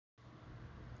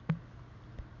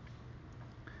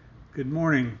Good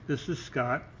morning. This is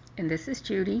Scott. And this is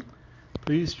Judy.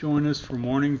 Please join us for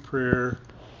morning prayer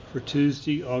for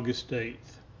Tuesday, August 8th.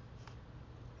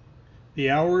 The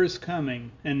hour is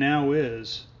coming, and now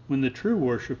is, when the true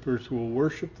worshipers will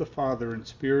worship the Father in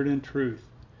spirit and truth,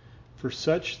 for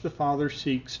such the Father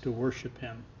seeks to worship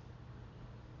him.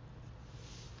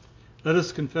 Let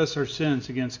us confess our sins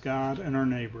against God and our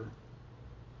neighbor.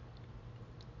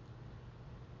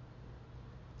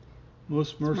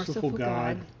 Most merciful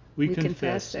God, we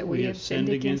confess that we have sinned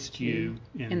against you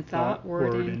in thought,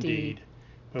 word, and deed,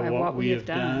 by what we have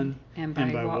done and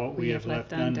by what we have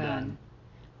left undone.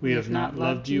 We have not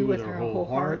loved you with our whole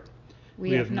heart.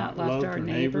 We have not loved our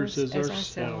neighbors as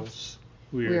ourselves.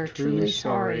 We are truly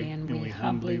sorry, and we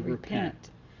humbly repent.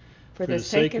 For the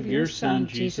sake of your Son,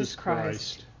 Jesus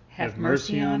Christ, have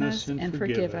mercy on us and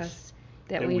forgive us,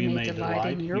 that we may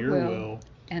delight in your will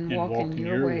and walk in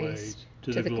your ways,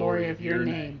 to the glory of your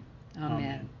name.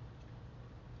 Amen.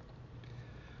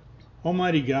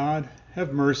 Almighty God,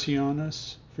 have mercy on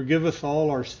us. Forgive us all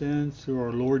our sins through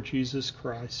our Lord Jesus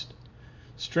Christ.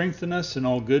 Strengthen us in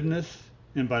all goodness,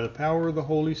 and by the power of the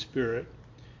Holy Spirit,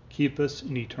 keep us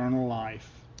in eternal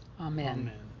life. Amen.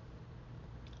 Amen.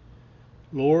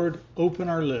 Lord, open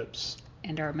our lips,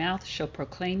 and our mouth shall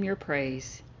proclaim your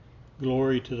praise.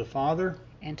 Glory to the Father,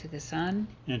 and to the Son,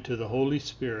 and to the Holy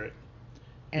Spirit,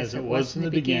 as it was in the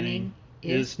beginning,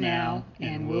 is now,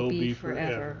 and will be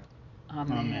forever.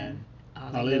 Amen.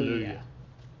 Alleluia.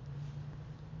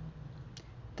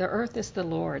 The earth is the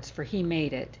Lord's, for he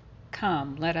made it.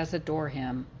 Come, let us adore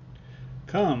him.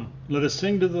 Come, let us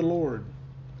sing to the Lord.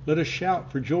 Let us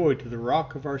shout for joy to the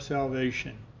rock of our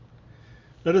salvation.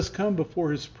 Let us come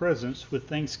before his presence with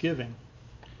thanksgiving,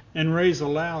 and raise a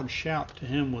loud shout to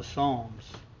him with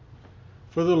psalms.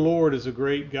 For the Lord is a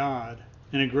great God,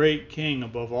 and a great King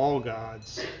above all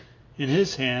gods. In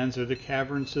his hands are the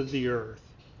caverns of the earth,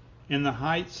 and the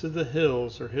heights of the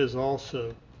hills are his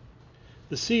also.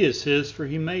 The sea is his, for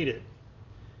he made it,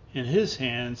 and his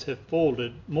hands have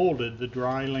molded the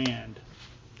dry land.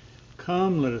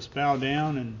 Come, let us bow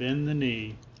down and bend the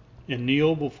knee, and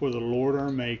kneel before the Lord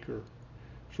our Maker.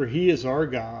 For he is our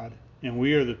God, and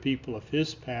we are the people of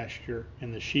his pasture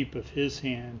and the sheep of his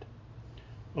hand.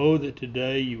 Oh, that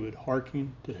today you would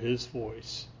hearken to his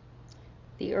voice.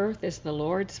 The earth is the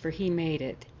Lord's, for he made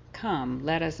it. Come,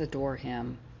 let us adore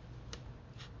him.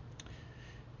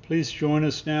 Please join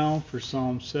us now for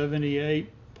Psalm 78,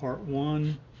 Part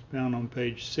 1, found on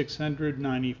page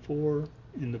 694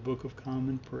 in the Book of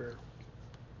Common Prayer.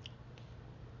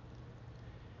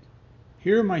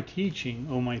 Hear my teaching,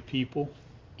 O my people.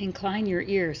 Incline your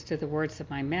ears to the words of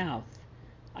my mouth.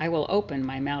 I will open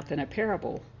my mouth in a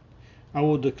parable. I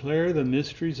will declare the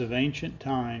mysteries of ancient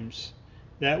times,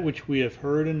 that which we have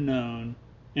heard and known,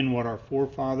 and what our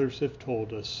forefathers have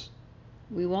told us.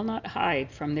 We will not hide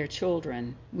from their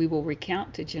children. We will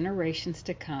recount to generations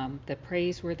to come the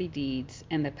praiseworthy deeds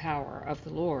and the power of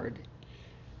the Lord,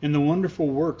 and the wonderful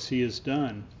works he has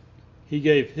done. He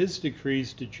gave his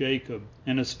decrees to Jacob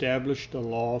and established a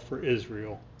law for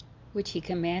Israel, which he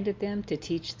commanded them to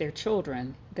teach their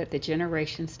children, that the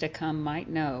generations to come might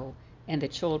know, and the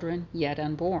children yet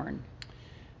unborn,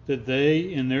 that they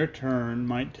in their turn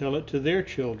might tell it to their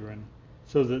children,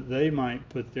 so that they might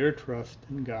put their trust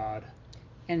in God,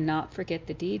 and not forget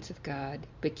the deeds of God,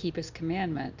 but keep his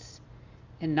commandments,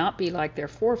 and not be like their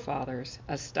forefathers,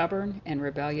 a stubborn and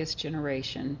rebellious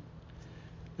generation,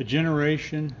 a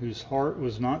generation whose heart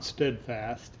was not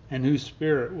steadfast, and whose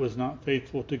spirit was not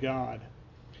faithful to God.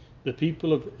 The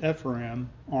people of Ephraim,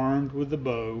 armed with the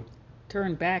bow,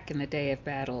 turned back in the day of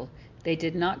battle. They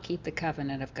did not keep the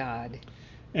covenant of God,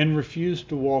 and refused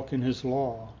to walk in his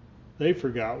law. They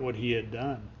forgot what he had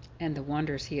done, and the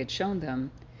wonders he had shown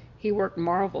them. He worked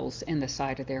marvels in the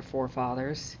sight of their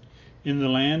forefathers. In the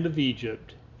land of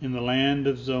Egypt, in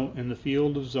the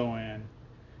field of Zoan,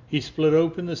 he split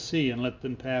open the sea and let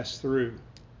them pass through.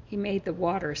 He made the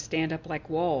waters stand up like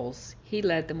walls. He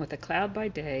led them with a cloud by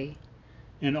day,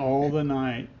 and all the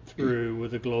night through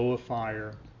with a glow of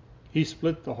fire. He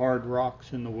split the hard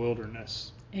rocks in the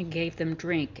wilderness, and gave them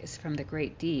drink as from the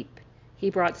great deep. He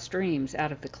brought streams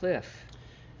out of the cliff,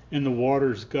 and the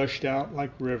waters gushed out like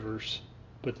rivers.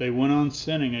 But they went on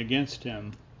sinning against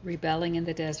him, rebelling in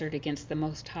the desert against the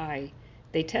Most High.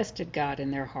 They tested God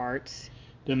in their hearts,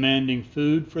 demanding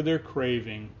food for their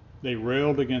craving. They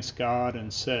railed against God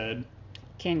and said,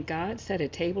 Can God set a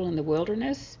table in the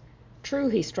wilderness? True,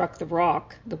 he struck the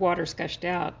rock, the waters gushed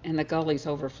out, and the gullies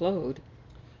overflowed.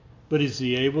 But is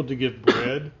he able to give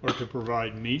bread or to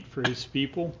provide meat for his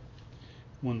people?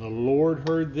 When the Lord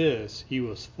heard this, he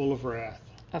was full of wrath,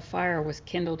 A fire was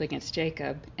kindled against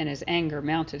Jacob, and his anger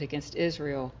mounted against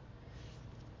Israel,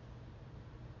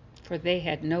 for they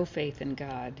had no faith in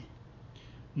God.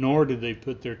 Nor did they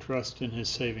put their trust in his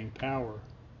saving power.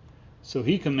 So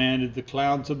he commanded the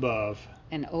clouds above,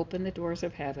 and opened the doors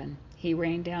of heaven. He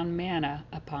rained down manna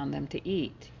upon them to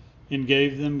eat, and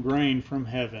gave them grain from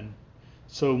heaven.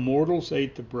 So mortals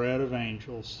ate the bread of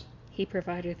angels. He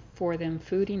provided for them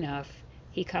food enough.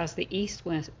 He caused the east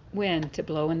wind to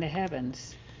blow in the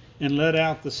heavens, And let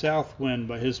out the south wind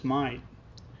by his might.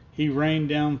 He rained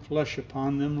down flesh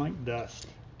upon them like dust,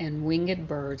 and winged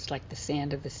birds like the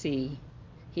sand of the sea.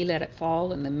 He let it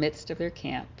fall in the midst of their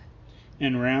camp,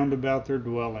 and round about their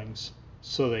dwellings.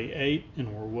 So they ate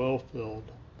and were well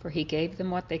filled. for he gave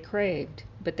them what they craved,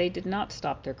 but they did not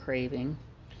stop their craving.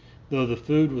 Though the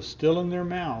food was still in their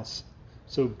mouths,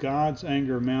 so God's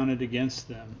anger mounted against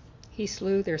them. He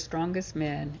slew their strongest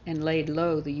men and laid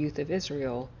low the youth of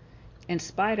Israel. In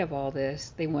spite of all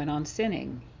this, they went on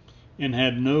sinning, and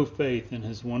had no faith in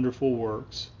his wonderful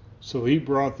works. So he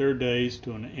brought their days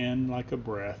to an end like a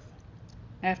breath.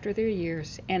 after their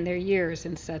years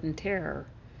in sudden terror.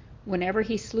 Whenever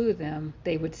he slew them,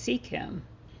 they would seek him,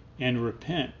 And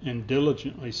repent and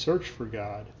diligently search for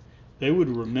God. They would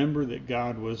remember that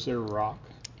God was their rock,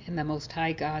 and the Most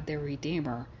High God their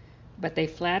Redeemer. But they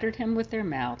flattered him with their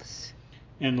mouths,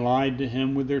 and lied to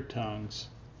him with their tongues.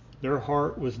 Their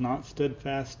heart was not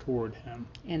steadfast toward him.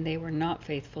 and they were not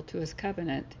faithful to his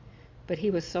covenant. But he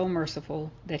was so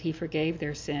merciful that he forgave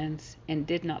their sins and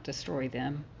did not destroy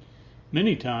them.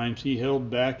 Many times he held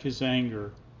back his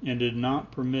anger, and did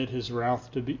not permit his wrath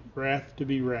to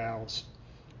be roused.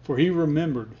 For he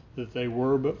remembered that they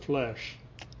were but flesh.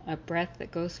 A breath that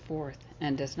goes forth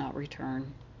and does not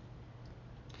return.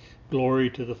 Glory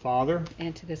to the Father,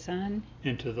 And to the Son,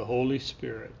 and to the Holy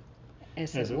Spirit,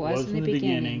 as as it was in the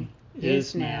beginning,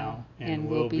 is now, and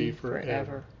will be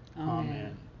forever.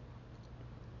 Amen.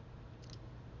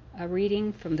 A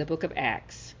reading from the book of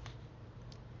Acts.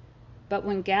 But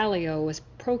when Gallio was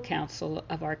proconsul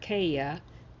of Achaia,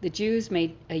 the Jews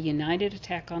made a united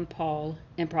attack on Paul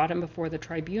and brought him before the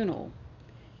tribunal.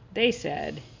 They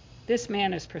said, "This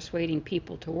man is persuading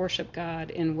people to worship God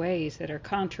in ways that are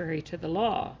contrary to the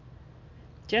law."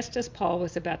 Just as Paul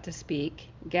was about to speak,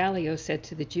 Gallio said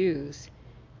to the Jews,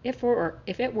 If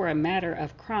it were a matter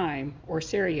of crime or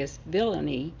serious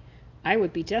villainy, I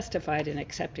would be justified in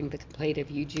accepting the complaint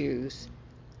of you Jews.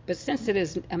 But since it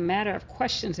is a matter of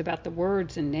questions about the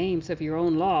words and names of your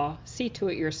own law, see to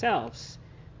it yourselves.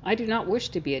 I do not wish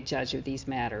to be a judge of these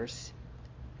matters.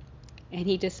 And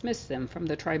he dismissed them from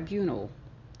the tribunal.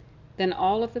 Then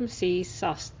all of them seized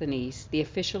Sosthenes, the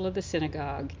official of the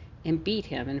synagogue, and beat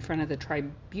him in front of the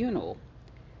tribunal.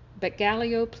 But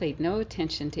Gallio paid no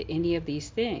attention to any of these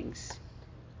things.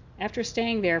 After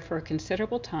staying there for a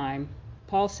considerable time,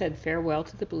 Paul said farewell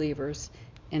to the believers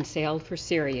and sailed for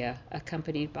Syria,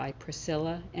 accompanied by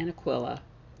Priscilla and Aquila.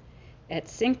 At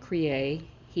Cenchreae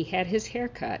he had his hair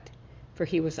cut, for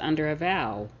he was under a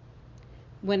vow.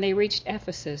 When they reached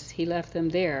Ephesus, he left them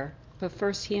there, but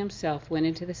first he himself went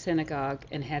into the synagogue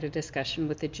and had a discussion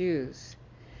with the Jews.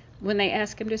 When they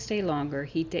asked him to stay longer,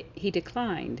 he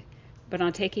declined, but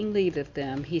on taking leave of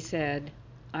them, he said,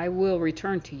 "I will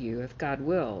return to you if God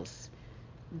wills."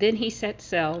 Then he set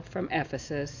sail from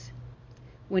Ephesus.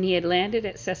 When he had landed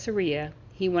at Caesarea,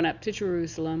 he went up to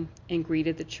Jerusalem and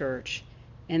greeted the church,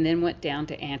 and then went down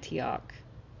to Antioch.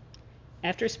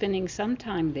 After spending some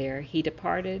time there, he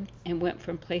departed and went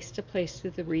from place to place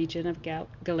through the region of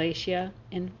Galatia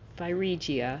and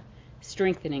Phrygia,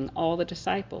 strengthening all the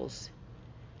disciples.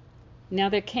 Now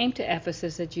there came to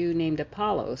Ephesus a Jew named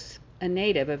Apollos, a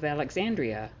native of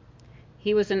Alexandria.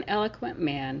 He was an eloquent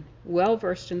man, well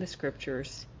versed in the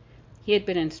Scriptures. He had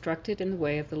been instructed in the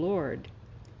way of the Lord,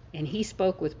 and he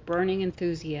spoke with burning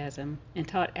enthusiasm and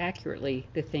taught accurately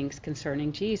the things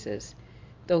concerning Jesus,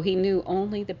 though he knew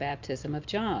only the baptism of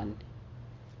John.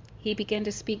 He began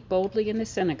to speak boldly in the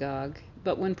synagogue,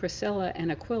 but when Priscilla and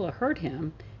Aquila heard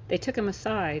him, they took him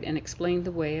aside and explained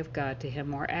the way of God to him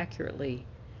more accurately.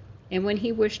 And when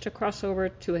he wished to cross over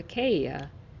to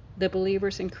Achaia, the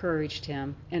believers encouraged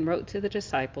him and wrote to the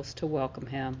disciples to welcome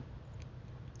him.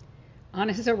 On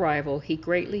his arrival, he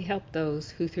greatly helped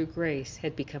those who through grace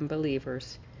had become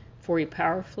believers, for he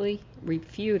powerfully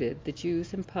refuted the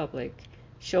Jews in public,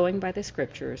 showing by the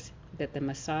Scriptures that the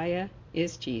Messiah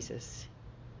is Jesus.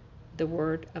 The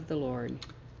word of the Lord.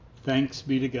 Thanks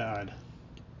be to God.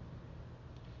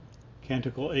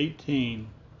 Canticle 18,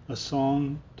 a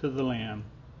song to the Lamb.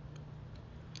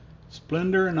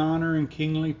 Splendor and honor and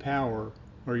kingly power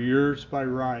are yours by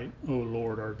right, O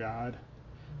Lord our God.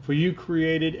 For you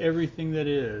created everything that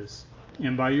is,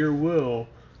 and by your will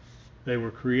they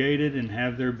were created and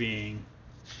have their being.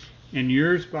 And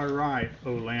yours by right,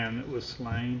 O Lamb that was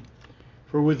slain.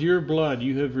 For with your blood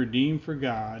you have redeemed for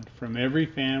God from every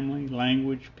family,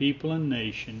 language, people, and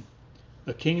nation,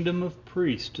 a kingdom of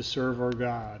priests to serve our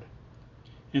God.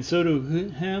 And so to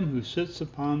him who sits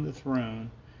upon the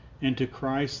throne, and to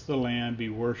Christ the Lamb be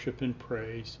worship and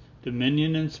praise,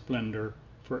 dominion and splendor,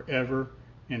 forever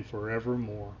and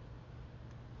forevermore.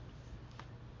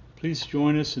 Please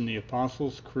join us in the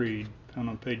Apostles' Creed, found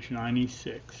on page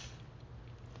 96.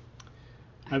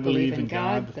 I believe in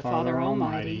God, the Father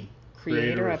Almighty,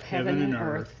 creator of heaven and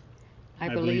earth. I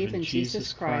believe in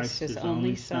Jesus Christ, his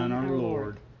only Son, our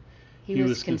Lord. He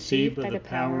was conceived by the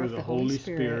power of the Holy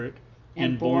Spirit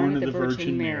and born of the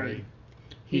Virgin Mary.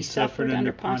 He suffered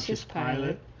under Pontius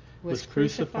Pilate, was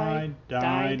crucified,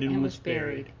 died, and was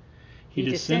buried. He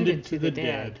descended to the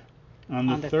dead. On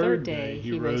the third day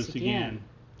he rose again.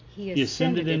 He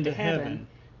ascended into heaven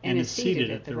and is seated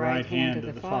at the right hand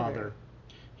of the Father.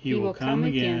 He will come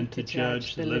again to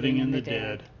judge the living and the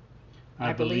dead.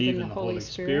 I believe in the Holy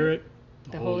Spirit,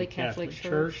 the Holy Catholic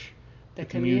Church, the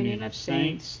communion of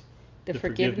saints, the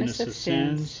forgiveness of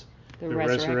sins, the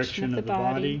resurrection of the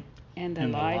body, and the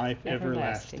life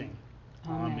everlasting.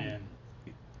 Amen.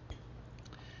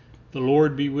 The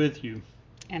Lord be with you.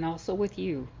 And also with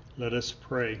you. Let us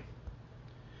pray.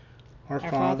 Our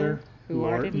Father, who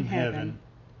art in heaven,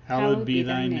 hallowed be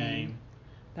thy name.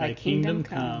 Thy kingdom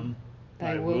come,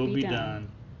 thy will be done,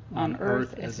 on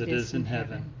earth as it is in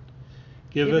heaven.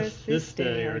 Give us this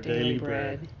day our daily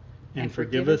bread, and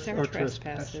forgive us our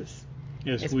trespasses,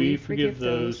 as we forgive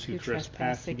those who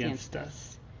trespass against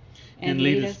us. And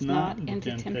lead us not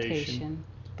into temptation,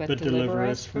 but deliver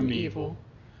us from evil.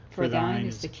 For thine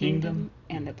is the kingdom,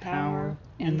 and the power,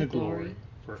 and the glory,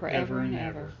 forever and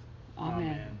ever.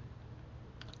 Amen.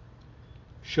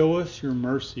 Show us your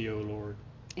mercy, O Lord.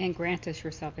 And grant us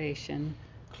your salvation.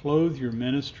 Clothe your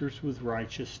ministers with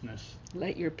righteousness.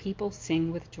 Let your people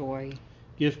sing with joy.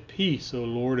 Give peace, O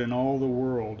Lord, in all the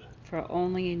world. For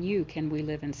only in you can we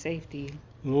live in safety.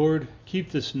 Lord,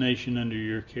 keep this nation under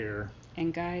your care.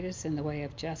 And guide us in the way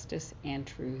of justice and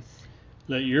truth.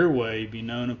 Let your way be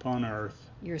known upon earth.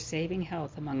 Your saving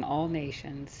health among all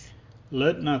nations.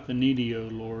 Let not the needy, O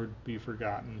Lord, be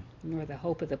forgotten. Nor the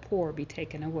hope of the poor be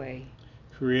taken away.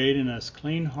 Create in us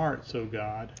clean hearts, O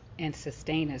God. And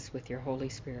sustain us with your Holy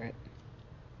Spirit.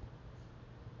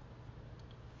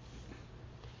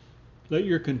 Let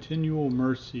your continual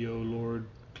mercy, O Lord,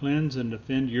 cleanse and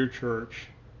defend your church,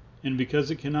 and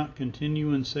because it cannot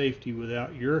continue in safety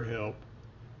without your help,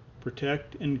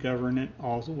 protect and govern it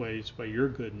always by your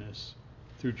goodness,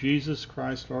 through Jesus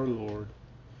Christ our Lord,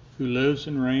 who lives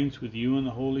and reigns with you in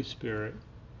the Holy Spirit,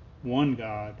 one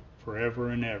God, forever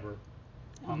and ever.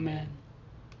 Amen.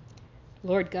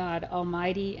 Lord God,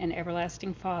 Almighty and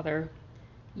everlasting Father,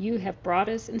 you have brought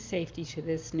us in safety to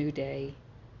this new day.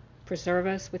 Preserve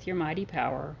us with your mighty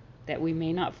power, that we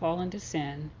may not fall into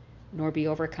sin, nor be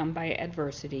overcome by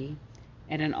adversity,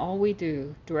 and in all we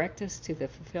do, direct us to the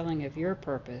fulfilling of your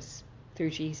purpose, through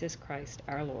Jesus Christ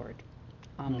our Lord.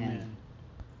 Amen.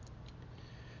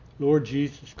 Lord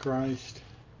Jesus Christ,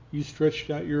 you stretched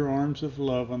out your arms of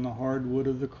love on the hard wood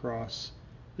of the cross,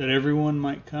 that everyone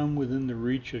might come within the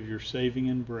reach of your saving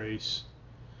embrace.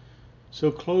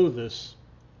 So clothe us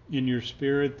in your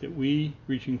Spirit, that we,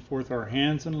 reaching forth our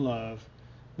hands in love,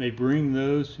 may bring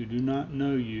those who do not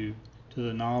know you to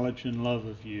the knowledge and love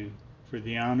of you, for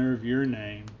the honor of your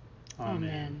name.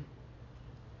 Amen.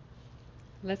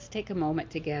 Let's take a moment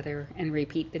together and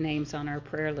repeat the names on our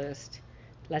prayer list.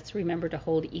 Let's remember to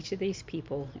hold each of these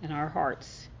people in our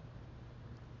hearts.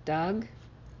 Doug,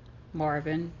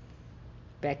 Marvin,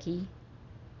 Becky,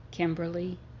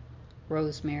 Kimberly,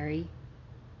 Rosemary,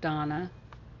 Donna,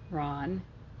 Ron,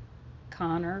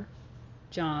 Connor,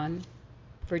 John,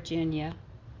 Virginia,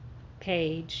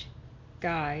 Paige,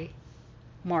 Guy,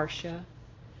 Marcia,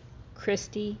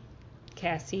 Christy,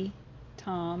 Cassie,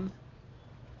 Tom,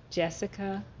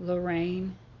 Jessica,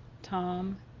 Lorraine,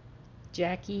 Tom,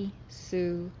 Jackie,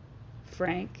 Sue,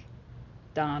 Frank,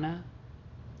 Donna,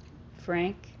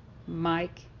 Frank,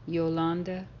 Mike,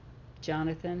 Yolanda,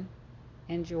 Jonathan,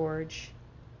 and George.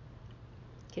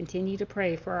 Continue to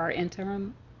pray for our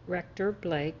interim rector,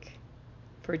 Blake,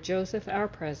 for Joseph, our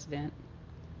president,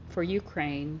 for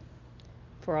Ukraine,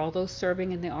 for all those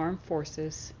serving in the armed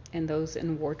forces and those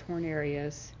in war-torn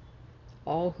areas,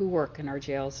 all who work in our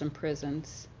jails and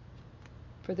prisons,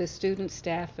 for the student,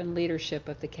 staff, and leadership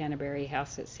of the Canterbury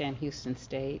House at Sam Houston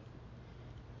State.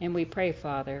 And we pray,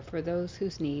 Father, for those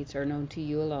whose needs are known to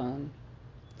you alone,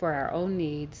 for our own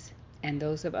needs and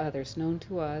those of others known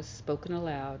to us, spoken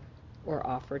aloud, or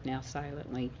offered now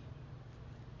silently.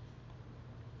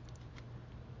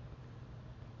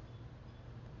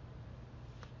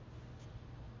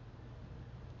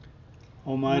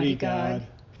 Almighty God,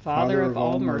 Father of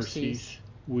all mercies,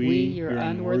 we, your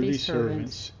unworthy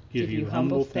servants, give you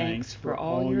humble thanks for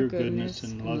all your goodness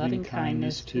and loving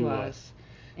kindness to us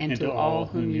and to all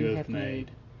whom you have made.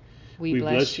 We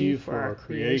bless you for our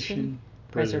creation,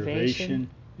 preservation,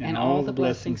 and all the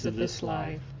blessings of this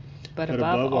life, but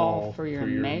above all for your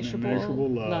immeasurable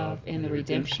love in the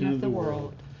redemption of the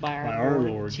world by our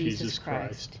Lord Jesus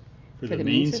Christ, for the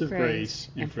means of grace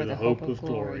and for the hope of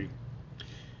glory.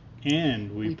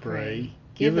 And we pray,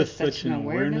 give us such an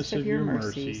awareness of your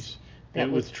mercies that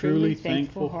with truly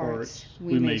thankful hearts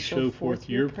we may show forth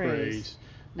your praise,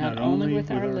 not only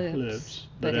with our lips,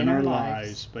 but in our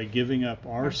lives, by giving up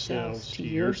ourselves to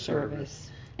your service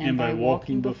and by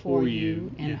walking before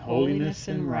you in holiness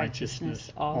and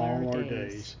righteousness all our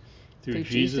days. Through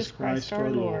Jesus Christ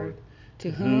our Lord, to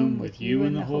whom with you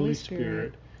and the Holy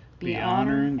Spirit be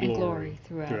honor and glory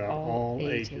throughout all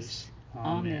ages.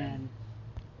 Amen.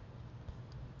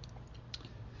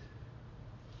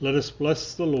 Let us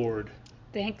bless the Lord.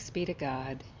 Thanks be to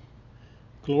God.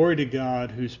 Glory to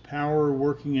God, whose power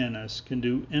working in us can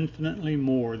do infinitely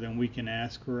more than we can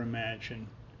ask or imagine.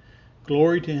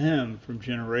 Glory to him from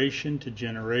generation to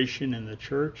generation in the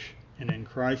church and in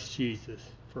Christ Jesus,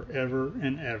 forever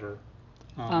and ever.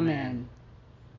 Amen.